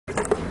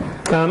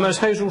As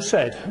Hazel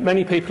said,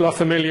 many people are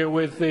familiar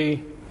with the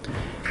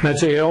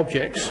Messier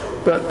objects,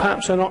 but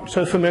perhaps are not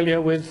so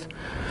familiar with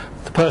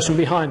the person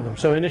behind them.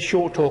 So in this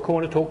short talk I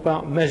want to talk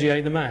about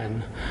Messier the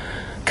man,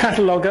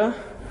 cataloguer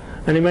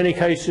and in many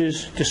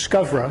cases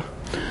discoverer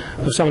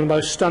of some of the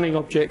most stunning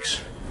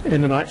objects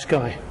in the night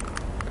sky.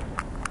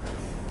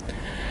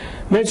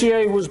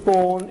 Messier was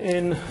born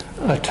in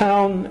a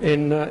town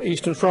in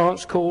eastern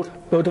France called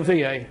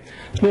Baudeville.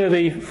 It's near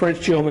the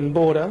French-German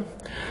border.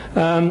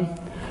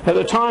 At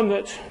the time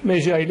that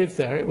Messier lived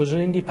there, it was an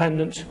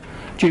independent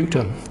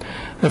dukedom.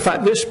 In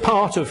fact, this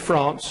part of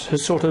France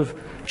has sort of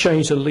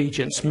changed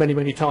allegiance many,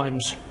 many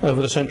times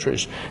over the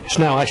centuries. It's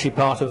now actually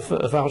part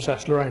of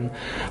Alsace-Lorraine.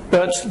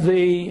 But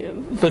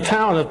the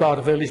town of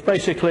Baudeville is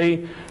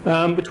basically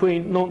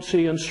between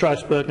Nancy and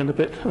Strasbourg and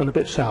a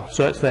bit south,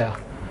 so it's there.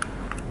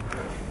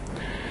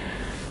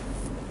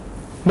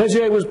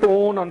 Messier was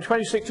born on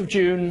 26th of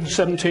June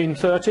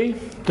 1730,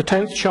 the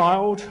 10th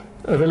child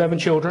of 11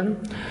 children,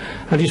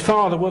 and his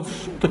father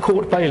was the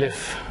court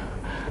bailiff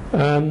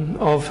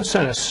of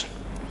Sennis.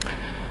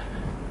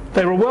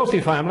 They were a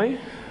wealthy family.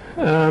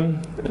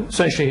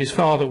 Essentially his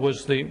father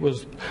was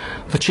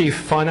the chief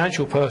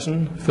financial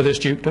person for this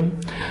dukedom,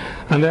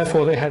 and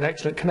therefore they had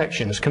excellent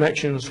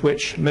connections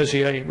which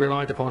Messier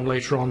relied upon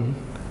later on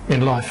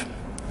in life.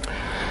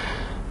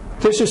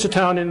 This is a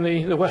town in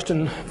the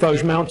western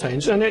Vosges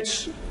Mountains, and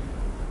this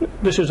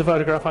is a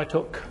photograph I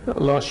took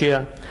last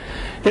year.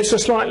 It's a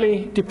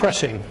slightly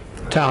depressing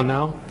town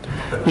now.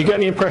 You get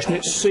the impression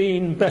it's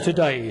seen better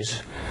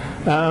days.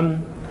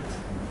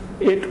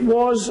 It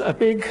was a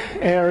big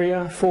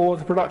area for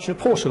the production of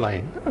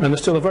porcelain, and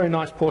there's still a very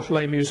nice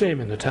porcelain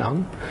museum in the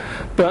town,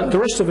 but the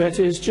rest of it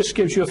just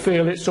gives you a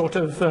feel it sort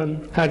of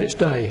had its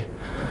day.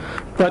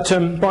 But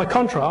by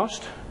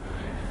contrast,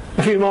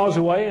 a few miles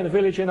away in a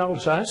village in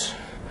Alsace,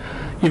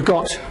 you've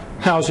got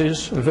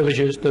houses and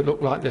villages that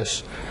look like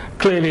this.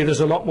 Clearly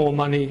there's a lot more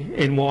money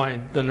in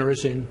wine than there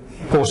is in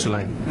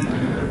porcelain.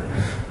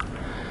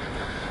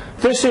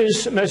 This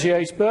is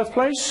Messier's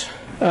birthplace.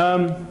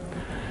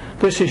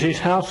 This is his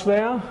house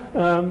there.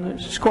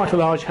 It's quite a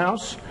large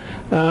house.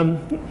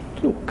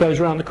 Goes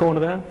around the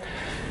corner there.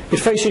 It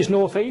faces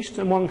northeast,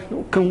 and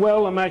one can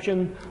well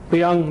imagine the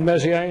young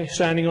Messier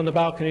standing on the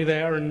balcony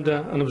there and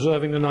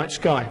observing the night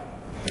sky.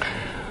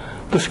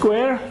 The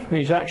square,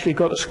 he's actually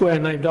got a square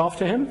named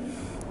after him,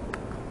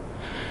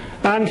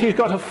 and he's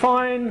got a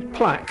fine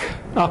plaque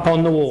up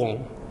on the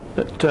wall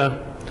that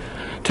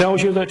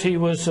tells you that he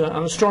was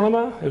an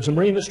astronomer, he was a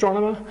marine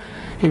astronomer,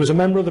 he was a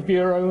member of the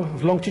Bureau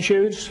of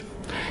Longitudes,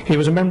 he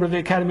was a member of the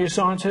Academy of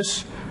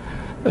Sciences,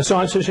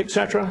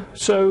 etc.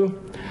 So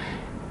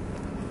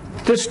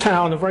this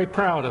town are very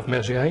proud of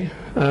Messier,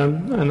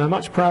 and they're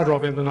much prouder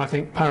of him than I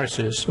think Paris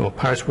is, or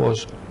Paris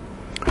was.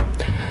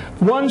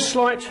 One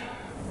slight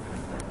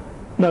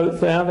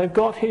note there, they've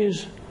got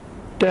his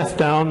death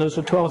down as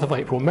the 12th of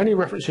April. Many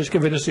references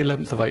give it as the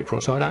 11th of April,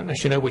 so I don't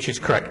actually know which is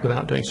correct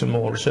without doing some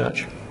more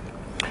research.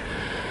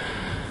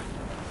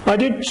 I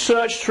did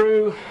search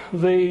through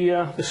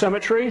the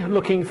cemetery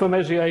looking for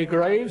Messier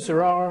graves.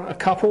 There are a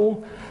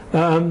couple,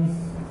 but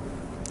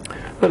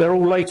they're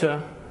all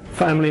later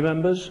family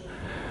members.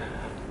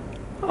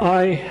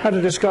 I had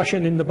a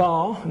discussion in the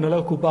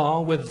local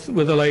bar with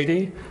a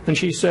lady, and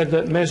she said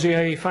that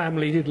Messier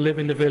family did live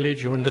in the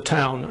village or in the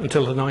town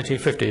until the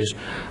 1950s,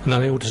 and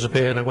then they all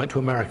disappeared and went to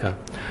America.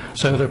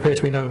 So there appear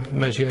to be no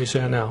Messiers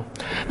there now.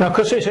 Now,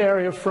 because this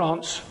area of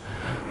France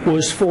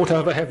was fought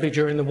over heavily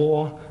during the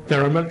war,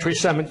 there are military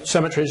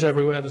cemeteries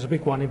everywhere. There's a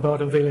big one in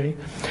Baudeville,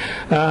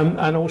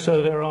 and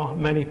also there are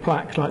many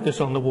plaques like this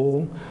on the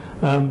wall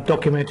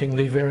documenting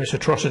the various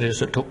atrocities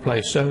that took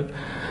place. So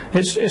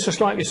it's a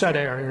slightly sad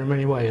area in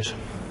many ways.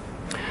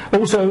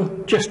 Also,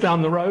 just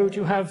down the road,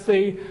 you have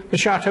the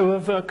chateau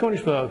of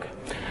Königsberg.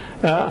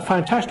 A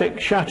fantastic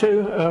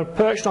chateau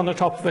perched on the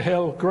top of a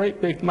hill,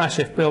 great big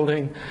massive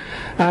building,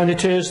 and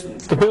it is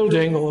the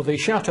building or the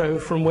chateau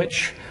from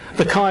which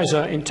the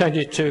Kaiser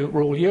intended to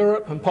rule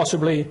Europe and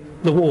possibly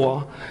the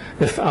war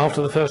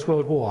after the First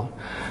World War.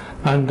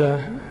 And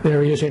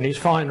there he is in his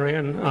finery,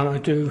 and I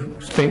do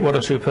think what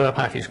a superb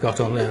hat he's got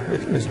on there,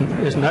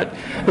 isn't it?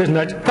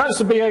 Perhaps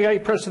the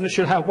BAA president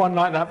should have one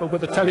like that, but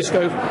with a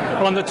telescope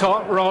on the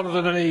top rather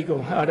than an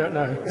eagle. I don't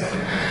know.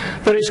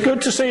 But it's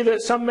good to see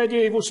that some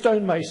medieval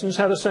stonemasons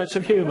had a sense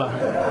of humour.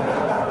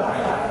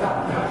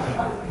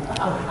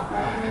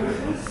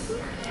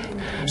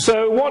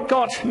 So what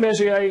got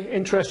Messier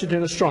interested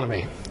in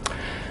astronomy?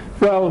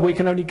 Well, we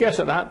can only guess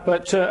at that,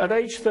 but at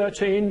age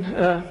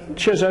 13,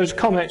 Chezeau's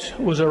comet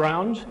was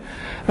around,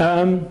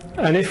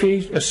 and if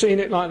he has seen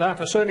it like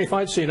that, or certainly if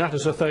I'd seen that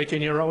as a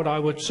 13-year-old, I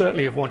would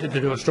certainly have wanted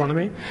to do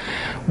astronomy.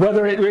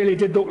 Whether it really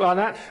did look like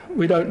that,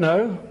 we don't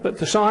know, but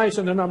the size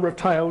and the number of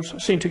tails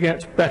seem to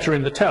get better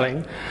in the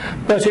telling.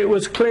 But it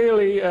was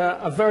clearly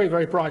a very,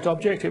 very bright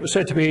object. It was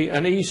said to be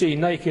an easy,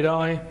 naked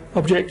eye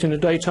object in the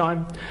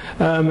daytime,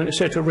 and it's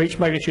said to reach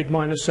magnitude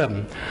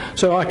 -7.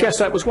 So I guess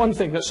that was one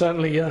thing that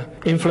certainly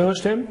influenced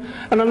influenced him.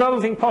 And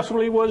another thing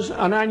possibly was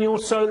an annual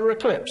solar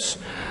eclipse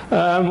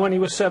when he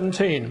was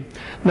 17.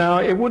 Now,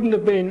 it wouldn't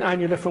have been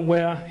annular from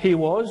where he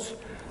was.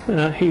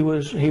 He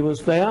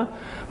was there.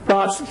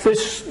 But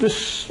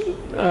this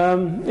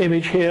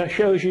image here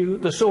shows you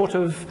the sort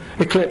of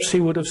eclipse he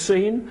would have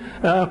seen.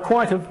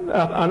 Quite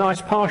a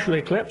nice partial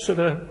eclipse at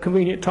a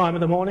convenient time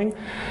of the morning.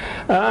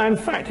 In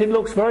fact, it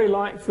looks very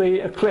like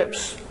the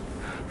eclipse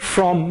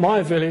from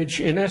my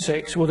village in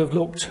Essex would have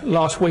looked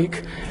last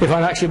week if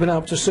I'd actually been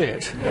able to see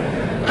it.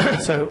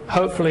 So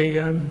hopefully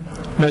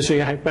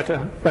Messier had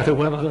better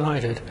weather than I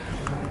did.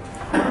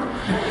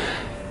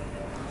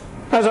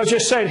 As I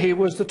just said, he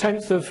was the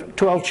 10th of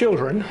 12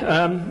 children.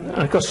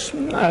 Of course,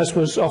 as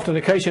was often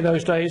the case in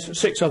those days,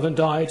 6 of them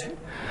died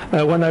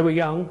when they were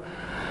young.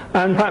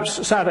 And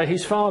perhaps sadder,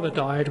 his father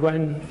died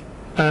when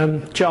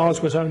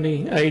Charles was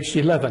only aged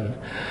 11.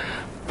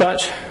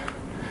 But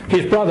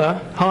his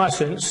brother,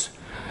 Hyacinth,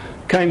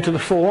 came to the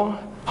fore.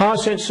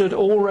 Hyacinth had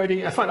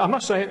already, in fact, I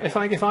must say, if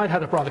I'd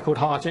had a brother called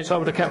Hyacinth, I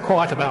would have kept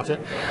quiet about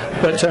it.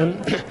 But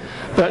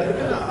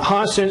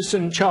Hyacinth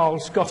and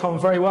Charles got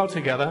on very well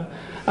together.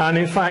 And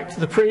in fact,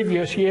 the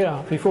previous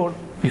year, before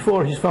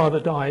his father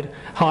died,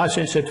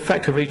 Hyacinth had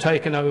effectively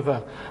taken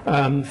over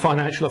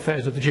financial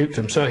affairs of the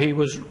dukedom. So he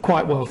was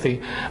quite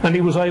wealthy, and he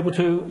was able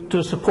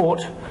to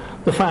support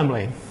the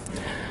family.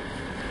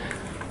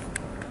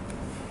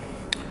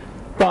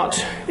 But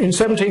in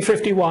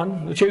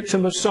 1751, the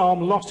dukedom of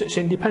Salm lost its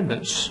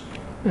independence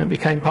and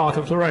became part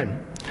of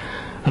Lorraine.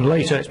 And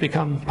later it's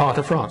become part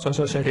of France. As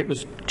I said, it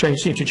was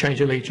seemed to change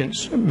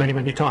allegiance many,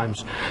 many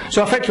times.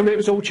 So effectively it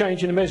was all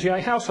changed in the Messier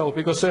household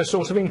because their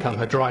source of income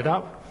had dried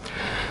up.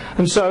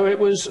 And so it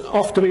was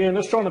off to be an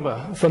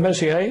astronomer for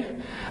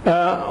Messier,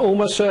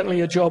 almost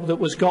certainly a job that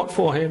was got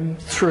for him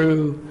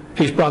through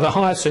his brother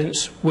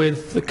Hyacinth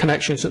with the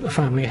connections that the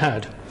family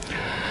had.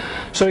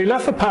 So he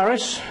left for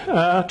Paris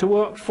to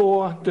work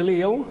for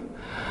Delisle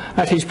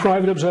at his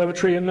private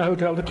observatory in the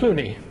Hotel de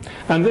Cluny.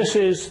 And this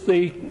is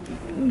the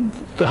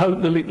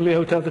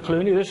Hotel de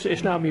Cluny. This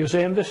is now a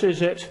museum. This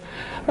is it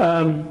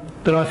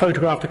that I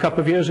photographed a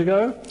couple of years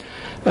ago.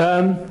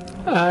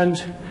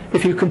 And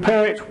if you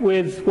compare it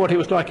with what it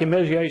was like in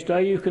Messier's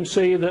day, you can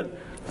see that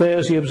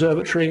there's the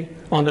observatory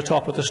on the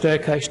top of the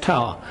staircase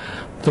tower.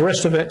 The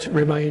rest of it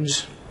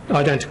remains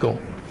identical.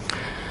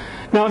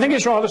 Now, I think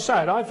it's rather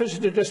sad. I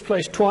visited this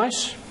place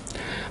twice.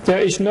 There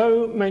is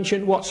no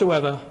mention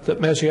whatsoever that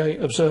Messier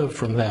observed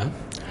from there.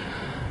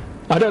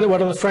 I don't know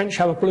whether the French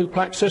have a blue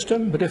plaque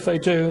system, but if they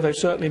do, they've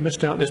certainly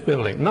missed out this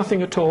building.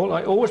 Nothing at all.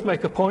 I always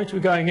make a point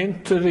of going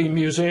into the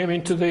museum,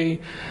 into the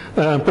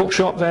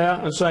bookshop there,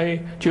 and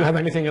say, do you have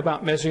anything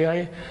about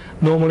Messier?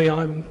 Normally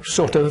I'm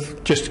sort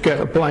of just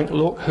get a blank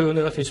look, who on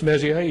earth is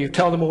Messier? You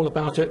tell them all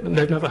about it, and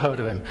they've never heard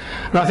of him.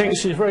 And I think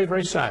this is very,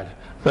 very sad,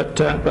 but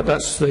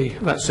that's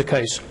the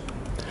case.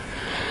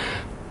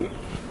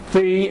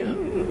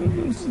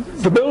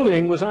 The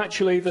building was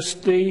actually the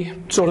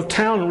sort of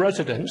town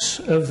residence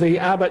of the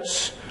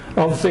abbots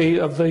of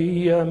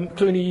the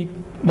Cluny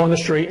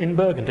monastery in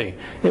Burgundy.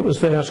 It was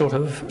their sort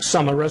of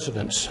summer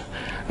residence,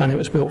 and it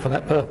was built for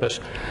that purpose.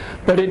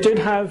 But it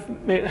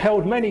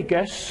held many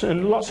guests,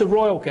 and lots of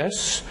royal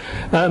guests.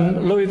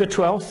 Louis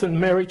XII and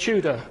Mary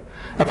Tudor,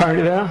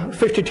 apparently there.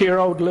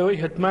 52-year-old Louis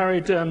had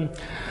married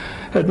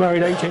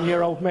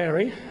 18-year-old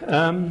Mary,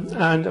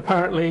 and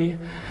apparently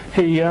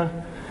he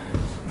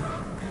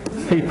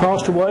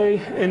passed away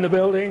in the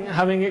building,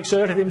 having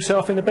exerted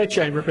himself in the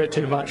bedchamber a bit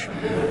too much.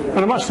 And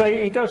I must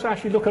say, he does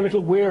actually look a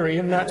little weary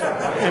in that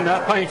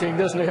painting,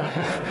 doesn't he?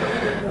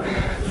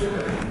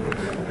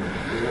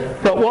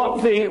 But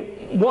what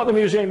the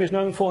museum is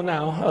known for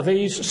now are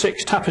these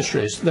 6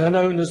 tapestries. They're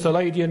known as the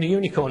Lady and the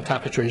Unicorn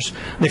tapestries.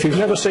 And if you've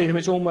never seen them,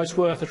 it's almost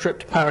worth a trip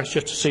to Paris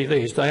just to see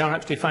these. They are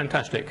absolutely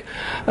fantastic.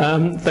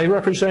 They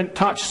represent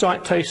touch,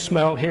 sight, taste,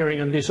 smell,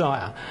 hearing and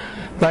desire.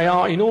 They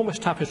are enormous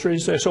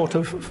tapestries. They're sort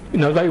of,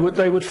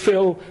 they would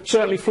fill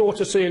certainly floor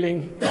to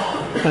ceiling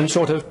and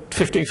sort of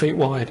 15 feet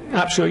wide.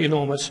 Absolutely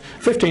enormous.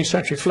 15th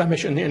century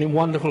Flemish and in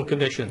wonderful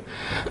condition.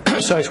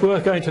 So it's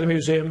worth going to the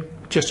museum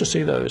just to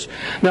see those.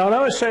 Now, I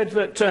know I said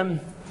that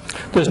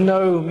there's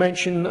no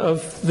mention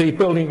of the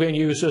building being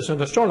used as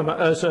an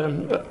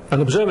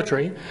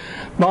observatory.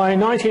 My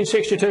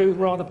 1962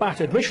 rather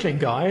battered Michelin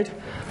guide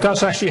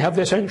does actually have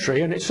this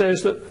entry, and it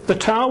says that the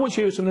tower was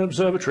used as an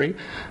observatory,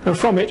 and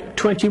from it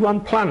 21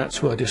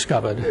 planets were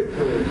discovered.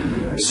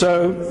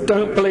 So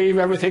don't believe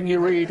everything you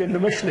read in the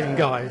Michelin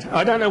guide.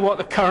 I don't know what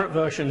the current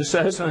version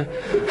says.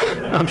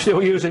 I'm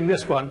still using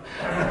this one,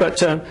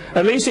 but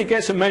at least it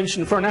gets a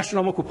mention for an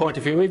astronomical point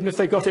of view, even if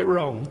they got it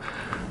wrong.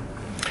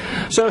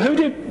 So who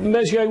did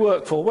Messier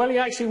work for? Well, he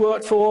actually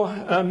worked for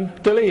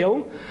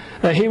Delisle.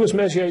 He was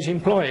Messier's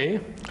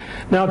employee.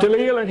 Now,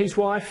 Delisle and his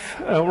wife,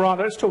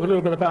 rather, let's talk a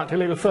little bit about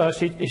Delisle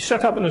first. He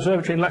set up an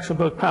observatory in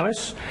Luxembourg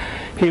Palace.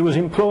 He was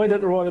employed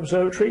at the Royal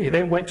Observatory. He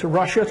then went to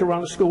Russia to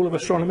run a school of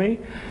astronomy.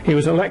 He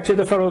was elected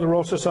a Fellow of the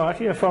Royal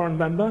Society, a foreign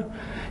member.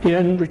 He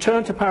then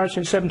returned to Paris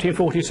in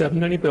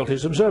 1747 and he built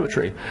his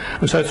observatory.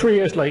 And so 3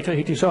 years later,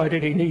 he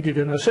decided he needed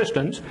an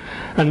assistant,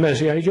 and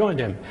Messier joined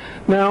him.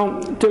 Now,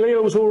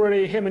 Delisle was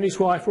already, him and his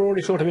wife were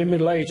already sort of in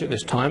middle age at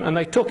this time, and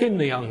they took in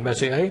the young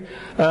Messier.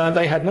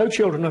 They had no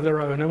children of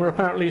their own and were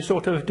apparently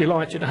sort of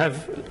delighted to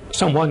have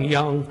someone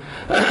young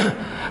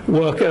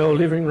work or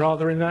living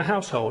rather in their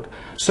household.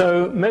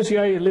 So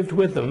Messier lived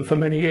with them for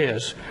many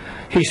years.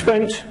 He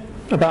spent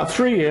about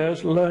 3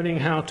 years learning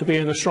how to be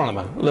an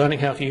astronomer, learning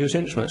how to use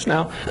instruments.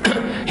 Now,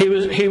 he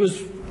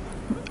was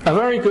a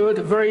very good,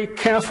 very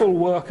careful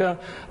worker,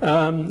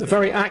 a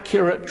very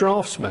accurate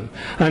draftsman,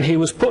 and he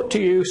was put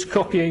to use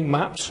copying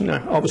maps.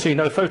 No, obviously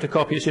no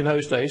photocopies in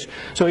those days,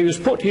 so he was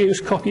put to use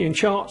copying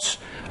charts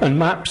and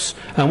maps,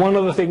 and one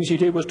of the things he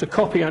did was to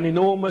copy an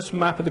enormous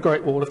map of the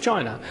Great Wall of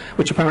China,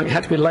 which apparently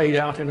had to be laid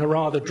out in a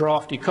rather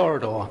drafty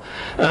corridor.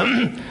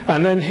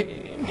 And then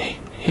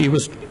he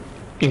was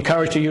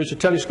encouraged to use the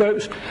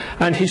telescopes,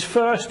 and his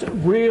first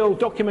real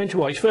documented,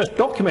 well, his first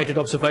documented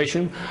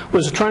observation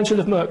was the transit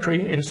of Mercury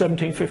in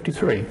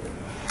 1753.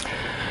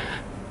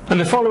 And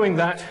then following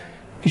that,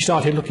 he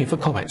started looking for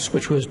comets,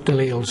 which was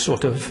Delisle's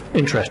sort of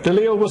interest.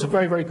 Delisle was a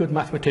very, very good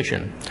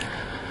mathematician.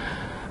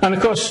 And of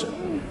course,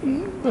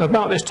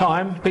 about this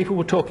time, people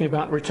were talking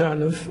about the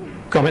return of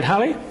Comet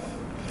Halley,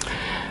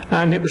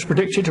 and it was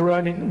predicted to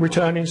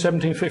return in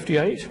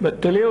 1758,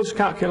 but Delisle's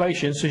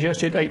calculations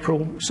suggested April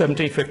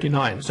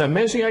 1759. So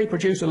Messier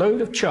produced a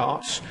load of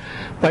charts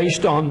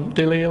based on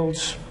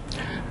Delisle's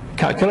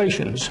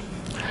calculations,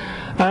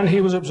 and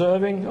he was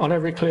observing on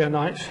every clear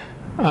night,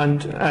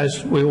 and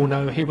as we all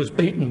know, he was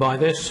beaten by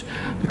this.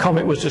 The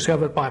comet was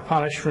discovered by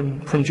Pallas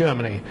from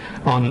Germany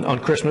on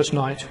Christmas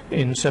night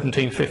in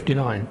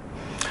 1759.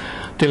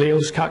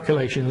 Delisle's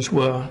calculations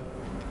were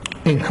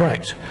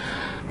incorrect.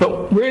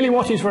 But really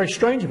what is very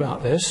strange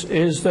about this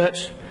is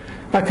that,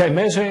 okay,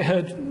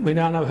 Messier we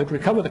now know, had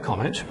recovered the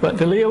comet, but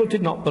Delisle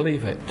did not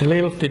believe it.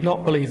 Delisle did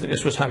not believe that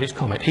this was Halley's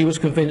comet. He was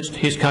convinced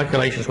his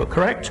calculations were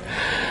correct,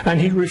 and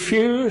he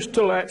refused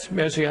to let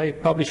Messier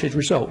publish his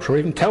results or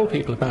even tell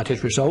people about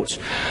his results,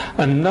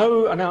 and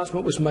no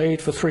announcement was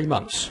made for 3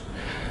 months.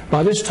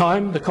 By this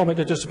time, the comet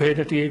had disappeared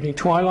at the evening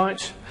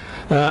twilight,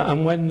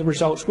 and when the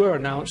results were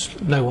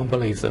announced, no one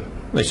believed them.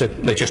 They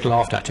said, they just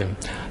laughed at him.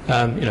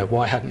 You know,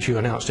 why hadn't you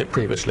announced it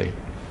previously?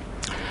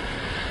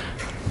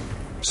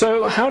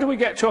 So how do we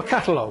get to a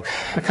catalogue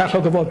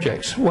of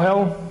objects?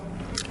 Well,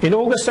 in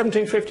August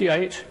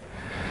 1758,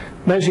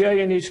 Messier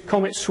in his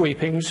comet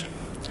sweepings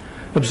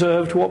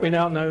observed what we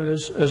now know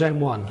as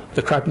M1,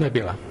 the Crab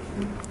Nebula.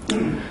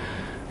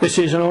 This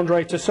is an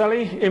André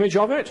Tasselli image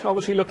of it,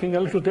 obviously looking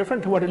a little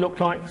different to what it looked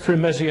like through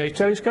Messier's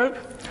telescope.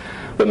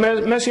 But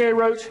Messier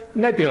wrote,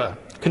 "Nebula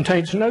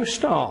contains no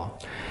star.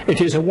 It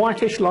is a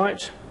whitish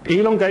light,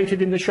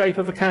 elongated in the shape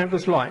of a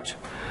candle's light,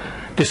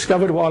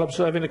 discovered while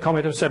observing the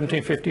comet of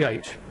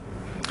 1758.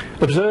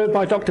 Observed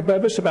by Dr.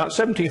 Bevis about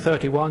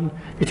 1731,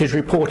 it is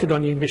reported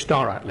on the English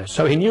Star Atlas."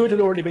 So he knew it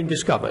had already been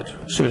discovered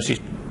as soon as he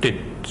did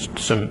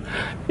some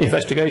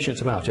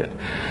investigations about it.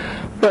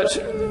 But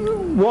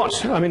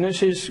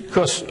this is, of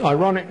course,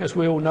 ironic, as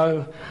we all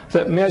know,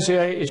 that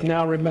Messier is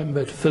now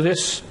remembered for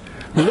this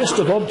list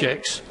of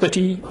objects that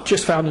he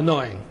just found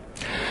annoying.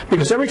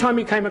 Because every time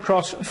he came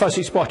across a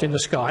fuzzy spot in the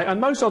sky,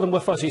 and most of them were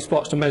fuzzy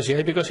spots to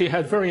Messier because he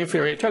had very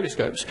inferior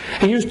telescopes.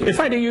 In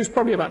fact, he used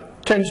probably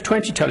about 10 to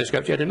 20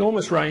 telescopes. He had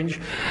enormous range.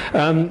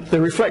 The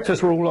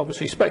reflectors were all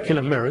obviously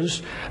speculum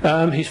mirrors.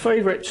 His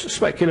favourite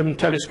speculum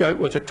telescope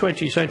was a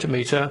 20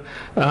 centimetre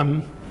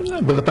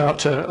with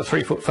about a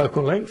 3-foot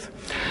focal length.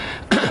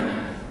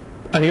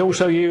 And he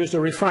also used a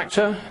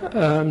refractor,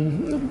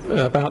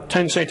 about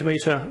 10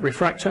 centimetre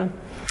refractor.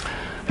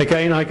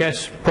 Again, I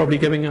guess, probably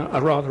giving a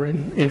rather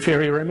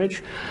inferior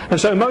image. And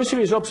so most of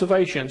his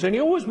observations, and he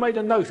always made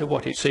a note of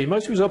what he'd see,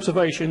 most of his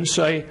observations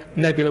say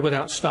nebula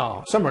without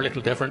star. Some are a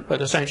little different,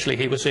 but essentially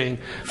he was seeing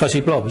fuzzy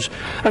blobs.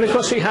 And of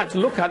course he had to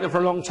look at them for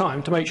a long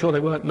time to make sure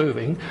they weren't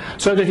moving,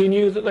 so that he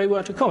knew that they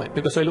weren't a comet,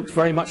 because they looked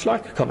very much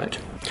like a comet.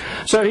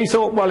 So he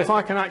thought, well, if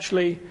I can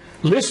actually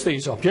list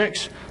these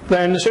objects,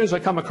 then as soon as I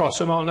come across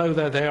them, I'll know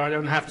they're there. I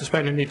don't have to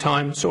spend any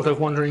time sort of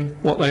wondering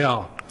what they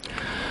are.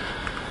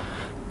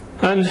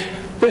 And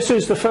this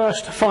is the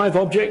first 5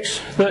 objects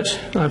that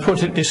I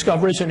put in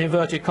discoveries in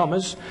inverted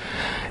commas.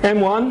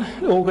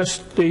 M1,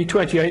 August the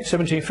 28th,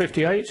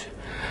 1758.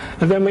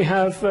 And then we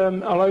have a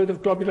load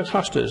of globular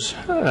clusters.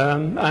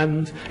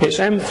 And it's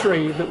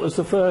M3 that was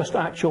the first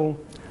actual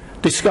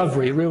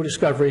discovery, real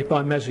discovery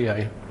by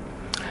Messier.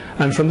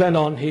 And from then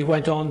on, he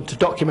went on to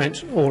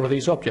document all of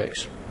these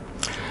objects.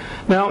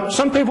 Now,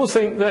 some people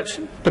think that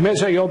the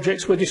Messier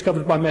objects were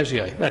discovered by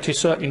Messier. That is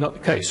certainly not the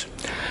case.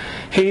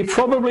 He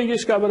probably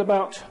discovered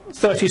about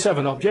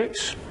 37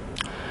 objects,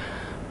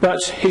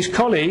 But his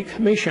colleague,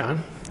 Messier,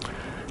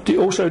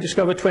 also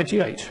discovered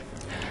 28.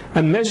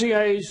 And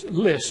Messier's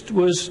list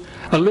was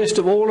a list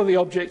of all of the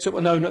objects that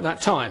were known at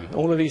that time,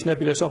 all of these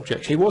nebulous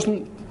objects. He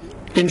wasn't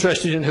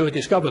interested in who had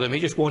discovered them, he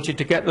just wanted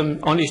to get them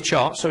on his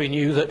chart so he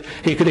knew that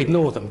he could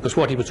ignore them, because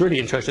what he was really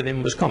interested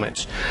in was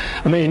comets.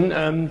 I mean,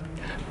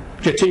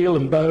 Jetil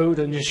and Bode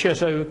and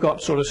Cheseaux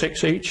got sort of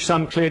 6 each.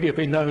 Some clearly have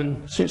been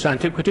known since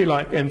antiquity,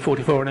 like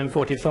M44 and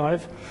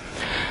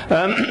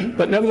M45.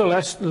 But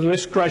nevertheless, the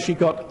list gradually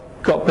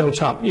got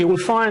built up. You will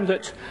find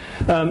that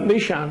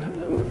Messier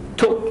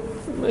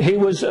he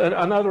was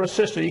another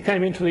assistant. He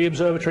came into the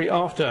observatory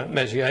after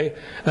Messier,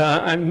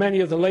 and many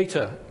of the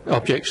later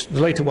objects,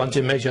 the later ones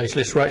in Messier's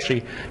list, were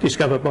actually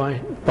discovered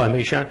by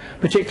Messier,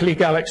 particularly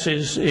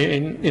galaxies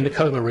in the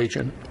Coma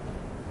region.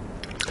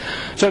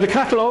 So the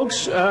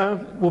catalogues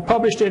were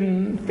published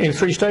in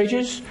 3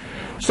 stages.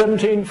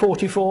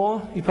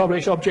 1744, he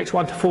published objects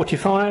 1 to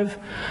 45,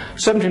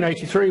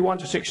 1783, 1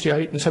 to 68,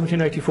 and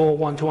 1784,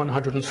 1 to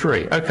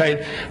 103.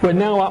 Okay, we're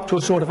now up to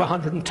a sort of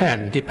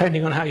 110,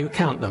 depending on how you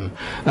count them.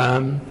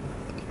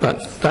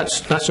 But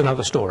that's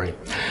another story.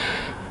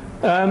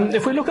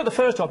 If we look at the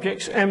first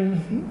objects,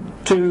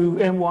 M1 to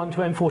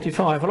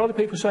M45, a lot of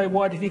people say,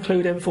 why did he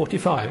include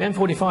M45?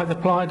 M45, the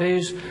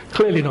Pleiades,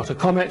 clearly not a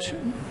comet,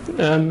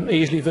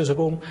 easily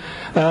visible.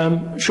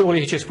 Surely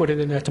he just put it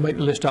in there to make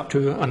the list up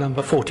to a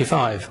number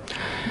 45.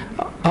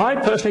 I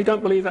personally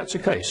don't believe that's the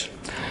case.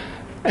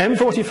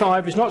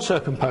 M45 is not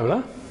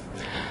circumpolar,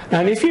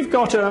 and if you've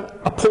got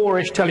a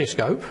poorish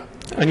telescope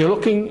and you're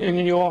looking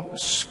and you're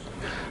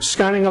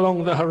scanning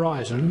along the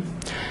horizon,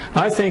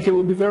 I think it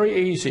would be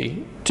very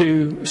easy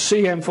to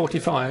see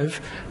M45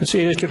 and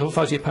see this little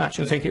fuzzy patch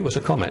and think it was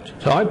a comet.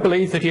 So I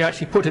believe that he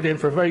actually put it in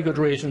for a very good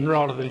reason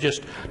rather than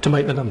just to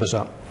make the numbers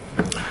up.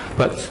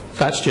 But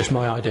that's just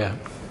my idea.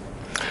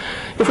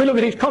 If we look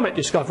at his comet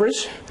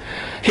discoveries,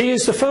 he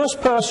is the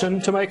first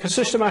person to make a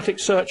systematic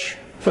search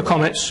for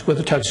comets with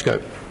a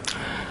telescope.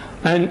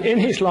 And in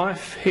his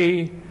life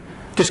he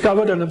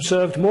discovered and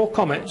observed more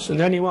comets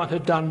than anyone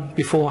had done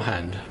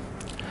beforehand.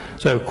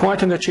 So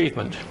quite an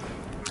achievement.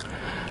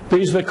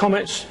 These are the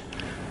comets,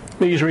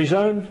 these are his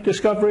own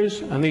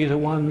discoveries, and these are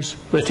ones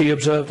that he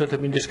observed that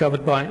had been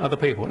discovered by other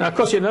people. Now, of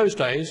course, in those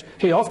days,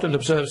 he often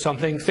observed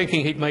something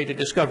thinking he'd made a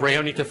discovery,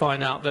 only to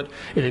find out that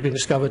it had been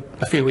discovered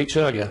a few weeks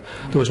earlier.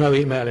 There was no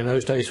email in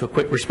those days for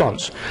quick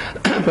response.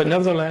 But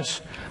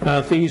nevertheless,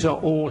 these are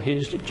all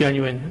his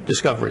genuine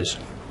discoveries.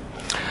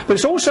 But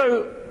it's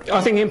also,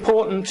 I think,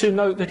 important to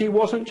note that he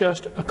wasn't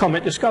just a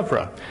comet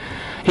discoverer.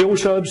 He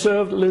also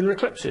observed lunar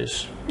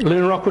eclipses,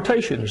 lunar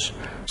occultations,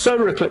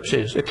 solar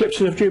eclipses,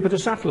 eclipses of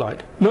Jupiter's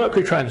satellite,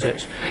 Mercury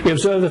transits. He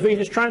observed the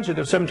Venus transit of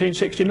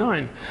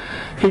 1769.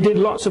 He did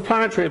lots of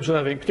planetary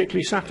observing,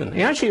 particularly Saturn.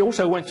 He actually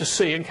also went to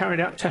sea and carried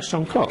out tests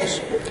on clocks.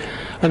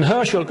 And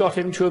Herschel got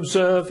him to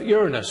observe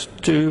Uranus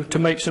to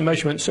make some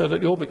measurements so that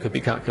the orbit could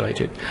be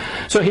calculated.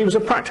 So he was a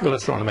practical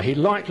astronomer. He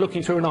liked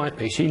looking through an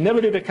eyepiece. He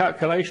never did a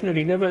calculation, and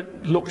he never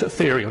looked at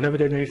theory or never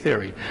did any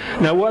theory.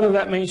 Now, whether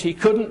that means he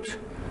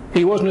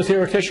wasn't a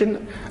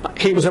theoretician,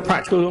 he was a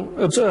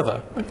practical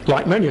observer,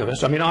 like many of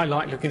us. I mean, I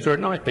like looking through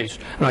an eyepiece,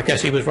 and I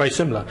guess he was very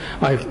similar.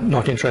 I'm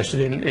not interested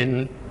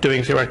in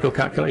doing theoretical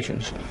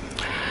calculations.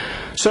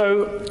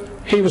 So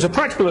he was a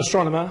practical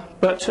astronomer,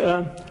 but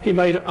he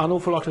made an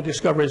awful lot of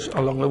discoveries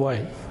along the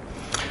way.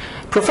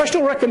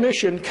 Professional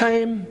recognition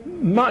came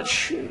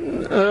much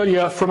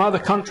earlier from other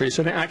countries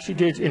than it actually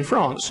did in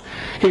France.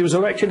 He was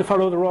elected to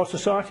follow the Royal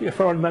Society, a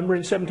foreign member, in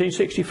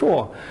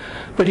 1764,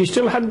 but he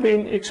still hadn't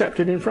been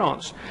accepted in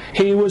France.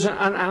 He was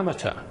an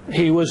amateur.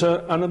 He was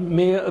a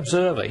mere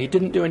observer. He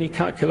didn't do any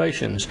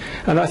calculations,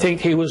 and I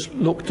think he was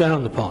looked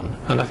down upon,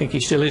 and I think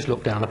he still is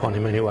looked down upon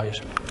in many ways.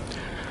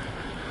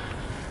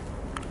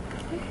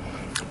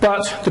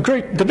 But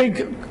the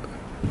big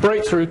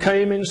breakthrough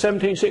came in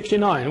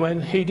 1769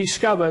 when he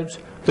discovered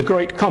the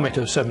Great Comet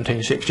of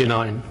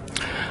 1769.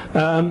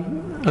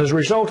 As a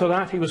result of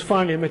that, he was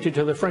finally admitted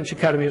to the French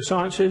Academy of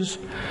Sciences,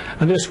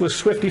 and this was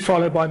swiftly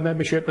followed by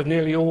membership of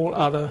nearly all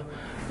other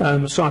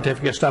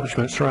scientific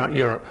establishments throughout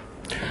Europe.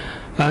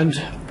 And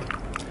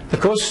of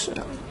course,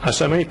 as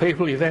so many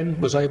people, he then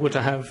was able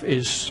to have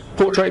his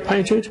portrait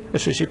painted.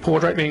 This is his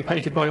portrait being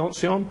painted by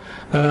Ancillon,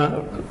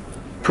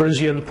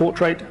 Parisian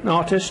portrait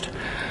artist,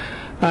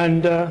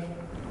 and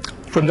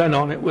from then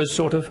on it was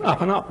sort of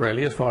up and up,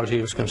 really, as far as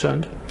he was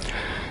concerned.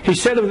 He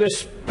said of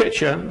this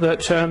picture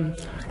that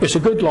it's a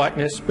good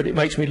likeness, but it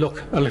makes me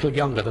look a little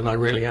younger than I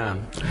really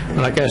am.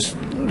 And I guess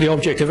the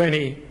object of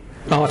any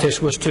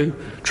artist was to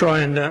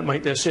try and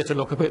make their sitter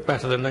look a bit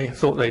better than they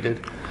thought they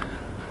did.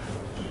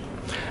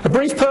 A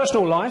brief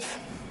personal life.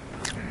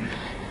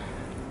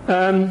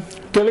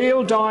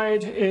 Delisle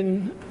died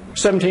in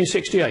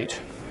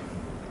 1768.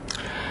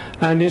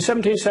 And in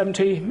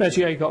 1770,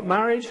 Messier got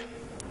married.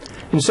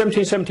 In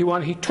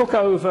 1771, he took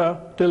over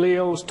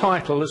Delisle's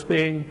title as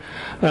being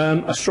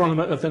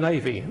astronomer of the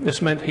Navy.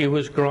 This meant he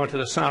was granted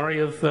a salary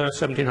of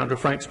 1,700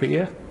 francs per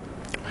year,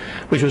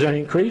 which was then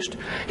increased.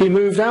 He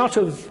moved out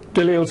of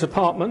Delisle's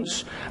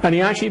apartments, and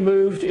he actually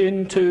moved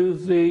into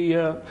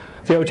the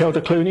the Hotel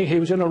de Cluny, he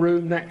was in a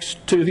room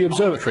next to the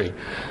observatory.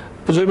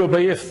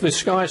 Presumably, if the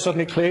sky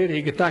suddenly cleared,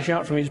 he could dash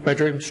out from his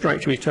bedroom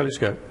straight to his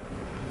telescope.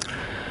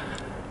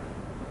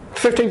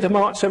 15th of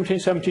March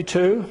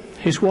 1772,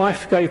 his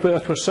wife gave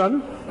birth to a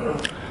son,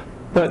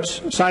 but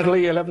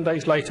sadly 11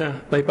 days later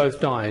they both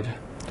died,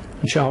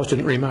 and Charles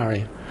didn't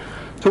remarry.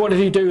 So what did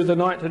he do the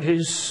night that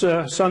his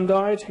son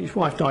died? His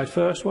wife died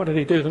first. What did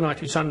he do the night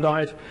his son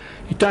died?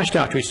 He dashed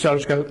out to his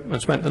telescope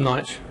and spent the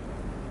night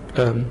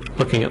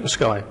looking at the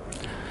sky.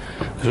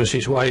 This was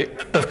his way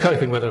of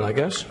coping with it, I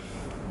guess.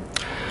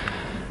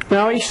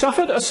 Now, he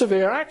suffered a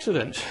severe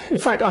accident. In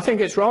fact, I think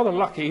it's rather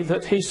lucky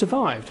that he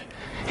survived.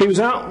 He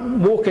was out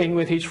walking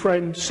with his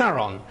friend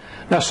Saron.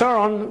 Now,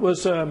 Saron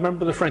was a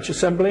member of the French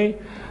Assembly.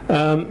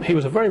 He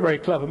was a very, very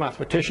clever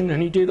mathematician,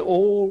 and he did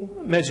all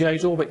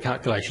Messier's orbit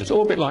calculations.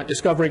 Orbit like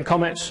discovering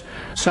comets,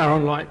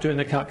 Saron like doing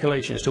the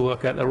calculations to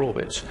work out their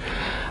orbits.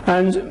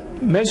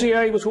 And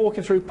Messier was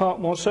walking through Parc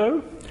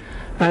Monceau,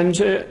 and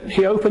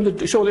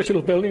he saw this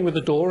little building with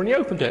a door, and he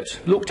opened it,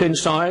 looked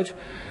inside,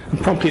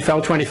 and promptly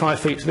fell 25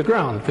 feet to the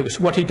ground, because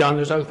what he'd done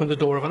was open the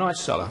door of an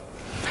ice cellar.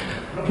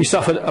 He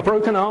suffered a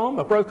broken arm,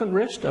 a broken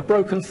wrist, a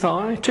broken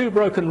thigh, 2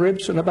 broken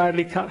ribs and a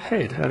badly cut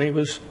head, and he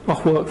was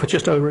off work for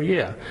just over a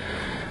year.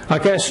 I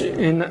guess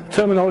in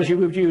terminology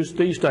we would use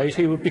these days,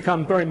 he would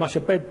become very much a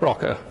bed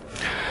rocker.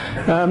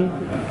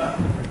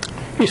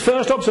 His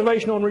first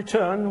observation on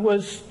return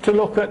was to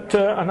look at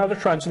another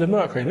transit of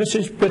Mercury. And this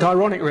is a bit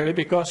ironic really,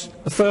 because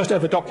the first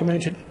ever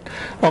documented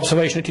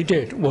observation that he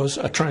did was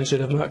a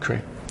transit of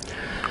Mercury.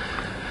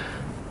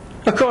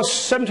 Of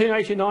course,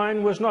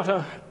 1789 was not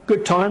a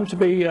good time to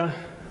be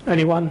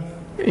anyone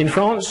in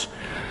France.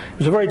 It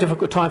was a very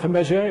difficult time for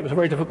Messier. It was a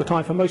very difficult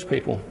time for most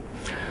people.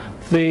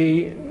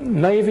 The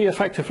Navy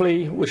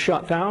effectively was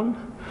shut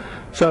down,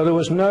 so there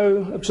was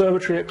no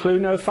observatory at Cluny,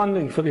 no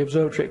funding for the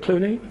observatory at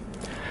Cluny.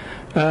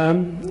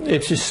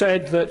 It is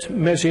said that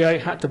Messier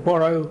had to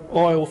borrow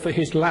oil for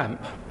his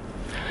lamp.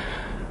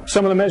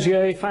 Some of the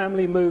Messier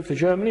family moved to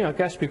Germany, I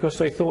guess because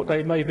they thought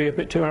they may be a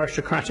bit too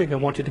aristocratic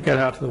and wanted to get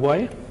out of the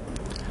way.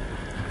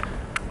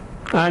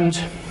 And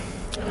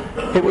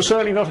it was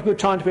certainly not a good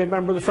time to be a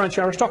member of the French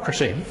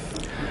aristocracy.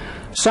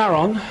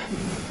 Saron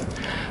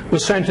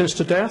was sentenced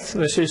to death,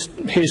 this is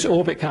his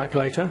orbit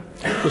calculator,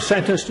 was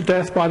sentenced to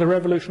death by the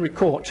Revolutionary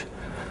Court,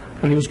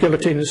 and he was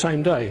guillotined the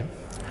same day.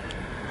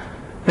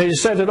 It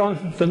is said that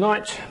on the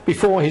night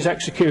before his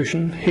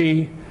execution,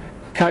 he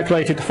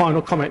calculated the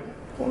final comet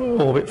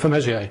orbit for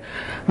Messier.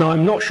 Now,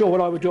 I'm not sure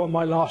what I would do on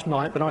my last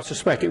night, but I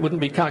suspect it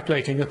wouldn't be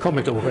calculating a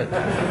comet orbit.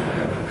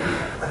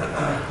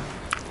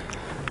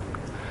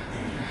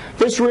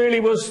 This really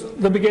was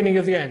the beginning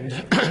of the end.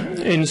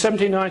 In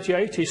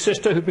 1798, his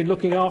sister, who'd been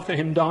looking after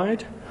him,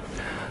 died.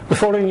 The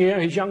following year,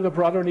 his younger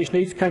brother and his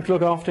niece came to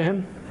look after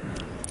him.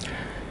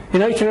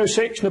 In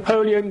 1806,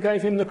 Napoleon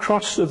gave him the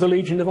Cross of the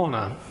Legion of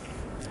Honour.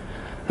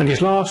 And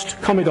his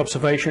last comet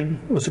observation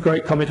was the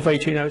Great Comet of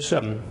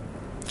 1807.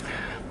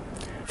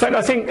 In fact,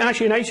 I think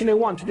actually in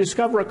 1801 to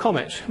discover a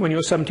comet when you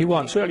were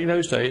 71, certainly in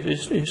those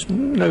days, is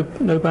no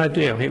bad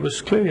deal. He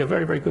was clearly a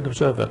very, very good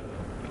observer.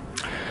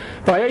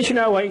 By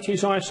 1808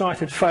 his eyesight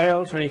had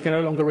failed and he could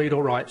no longer read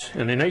or write,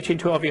 and in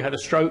 1812 he had a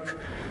stroke,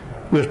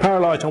 he was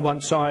paralysed on one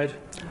side,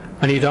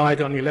 and he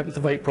died on the 11th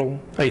of April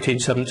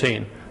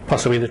 1817,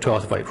 possibly the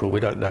 12th of April,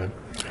 we don't know.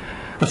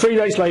 And 3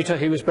 days later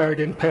he was buried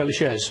in Père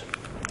Lachaise.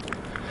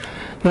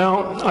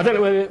 Now, I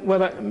don't know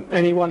whether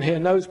anyone here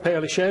knows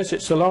Père Lachaise.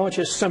 It's the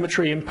largest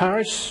cemetery in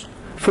Paris,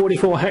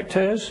 44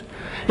 hectares.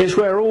 It's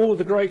where all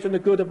the great and the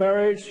good are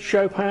buried: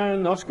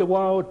 Chopin, Oscar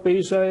Wilde,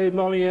 Bizet,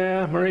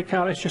 Molière, Marie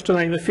Callas, just to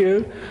name a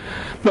few.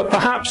 But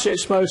perhaps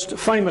its most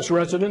famous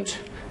resident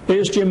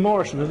is Jim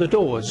Morrison of the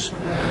Doors.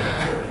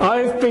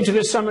 I've been to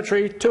this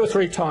cemetery 2 or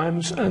 3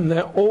 times, and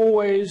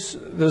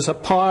there's a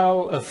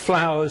pile of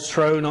flowers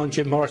thrown on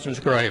Jim Morrison's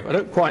grave. I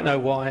don't quite know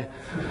why,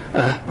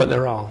 but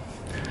there are.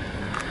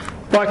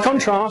 By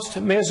contrast,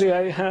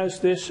 Messier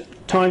has this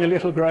tiny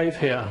little grave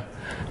here.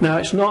 Now,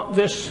 it's not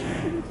this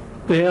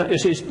there.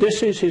 This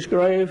is his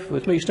grave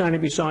with me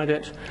standing beside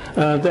it.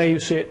 There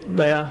you see it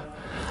there.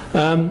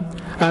 And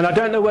I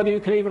don't know whether you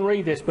can even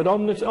read this, but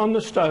on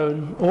the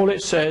stone, all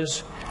it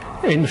says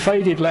in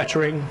faded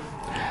lettering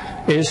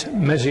is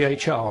Messier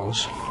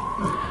Charles.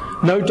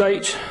 No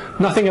date,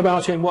 nothing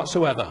about him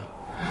whatsoever.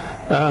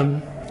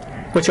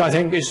 Which I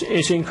think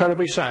is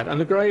incredibly sad. And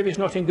the grave is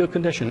not in good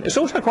condition. It's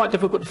also quite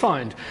difficult to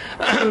find.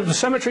 The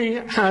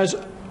cemetery has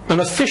an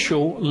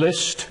official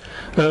list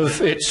of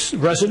its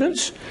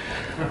residents.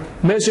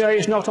 Messier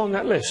is not on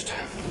that list.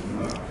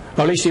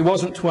 Or at least he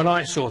wasn't when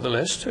I saw the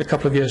list a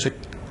couple of years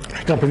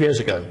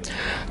ago.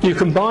 You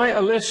can buy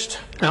a list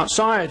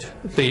outside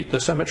the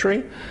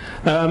cemetery,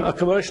 a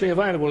commercially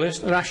available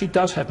list that actually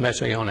does have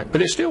Messier on it.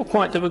 But it's still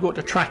quite difficult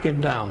to track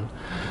him down.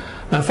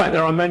 In fact,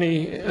 there are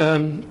many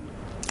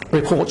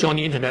reports on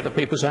the internet of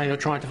people saying they're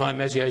trying to find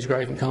Messier's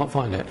grave and can't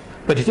find it.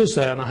 But it is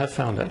there, and I have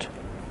found it.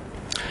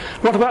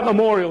 What about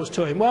memorials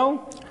to him?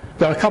 Well,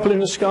 there are a couple in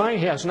the sky.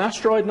 He has an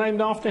asteroid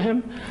named after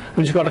him,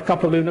 and he's got a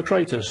couple of lunar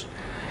craters.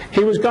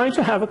 He was going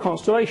to have a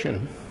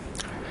constellation.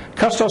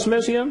 Custos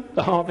Messier,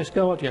 the Harvest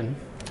Guardian.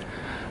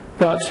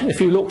 But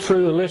if you look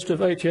through the list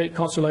of 88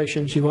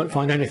 constellations, you won't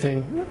find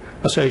anything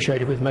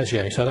associated with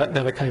Messier, so that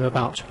never came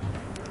about.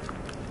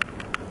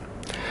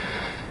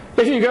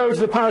 If you go to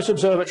the Paris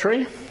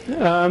Observatory,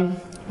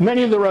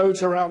 many of the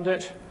roads around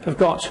it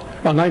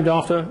are named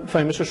after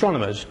famous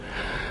astronomers.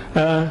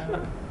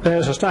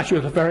 There's a statue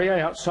of Leverrier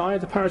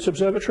outside the Paris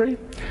Observatory,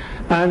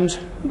 and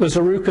there's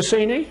a Rue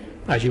Cassini,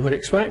 as you would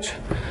expect.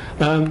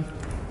 There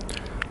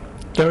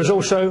is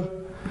also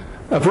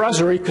a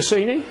Brasserie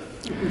Cassini,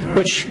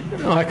 which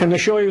I can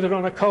assure you that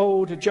on a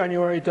cold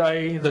January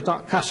day, the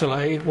duck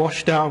cassoulet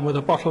washed down with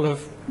a bottle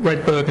of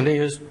red Burgundy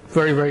is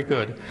very, very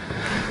good.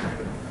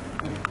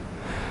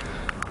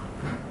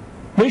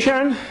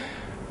 Messier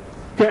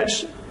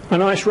gets a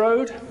nice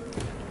road,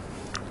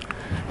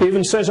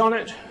 even says on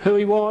it who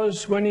he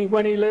was, when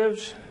he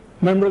lived,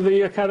 member of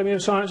the Academy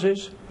of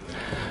Sciences.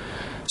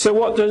 So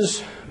what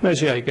does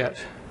Messier get?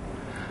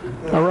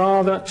 A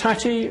rather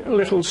tatty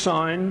little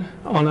sign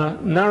on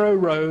a narrow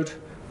road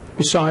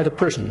beside a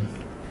prison.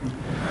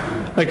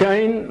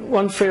 Again,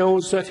 one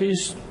feels that he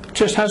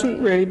just hasn't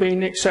really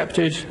been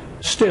accepted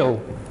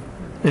still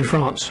in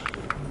France.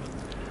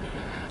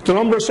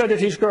 Delambre said at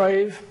his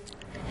grave,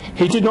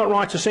 he did not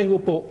write a single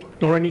book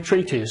nor any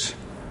treatise,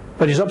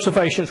 but his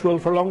observations will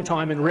for a long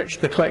time enrich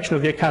the collection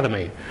of the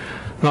Academy,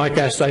 and I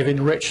guess they've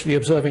enriched the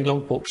observing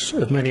logbooks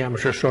of many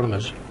amateur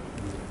astronomers.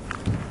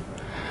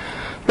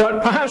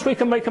 But perhaps we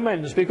can make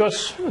amends,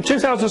 because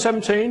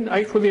 2017,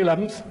 April the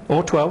 11th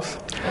or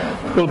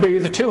 12th, will be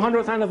the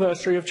 200th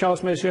anniversary of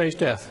Charles Messier's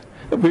death.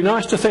 It would be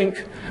nice to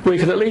think we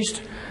could at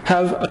least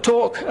have a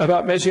talk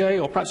about Messier,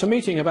 or perhaps a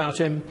meeting about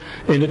him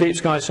in the Deep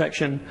Sky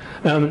section,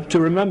 to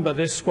remember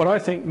this, what I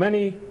think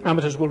many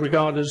amateurs will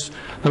regard as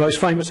the most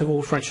famous of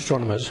all French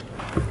astronomers.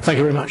 Thank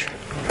you very much.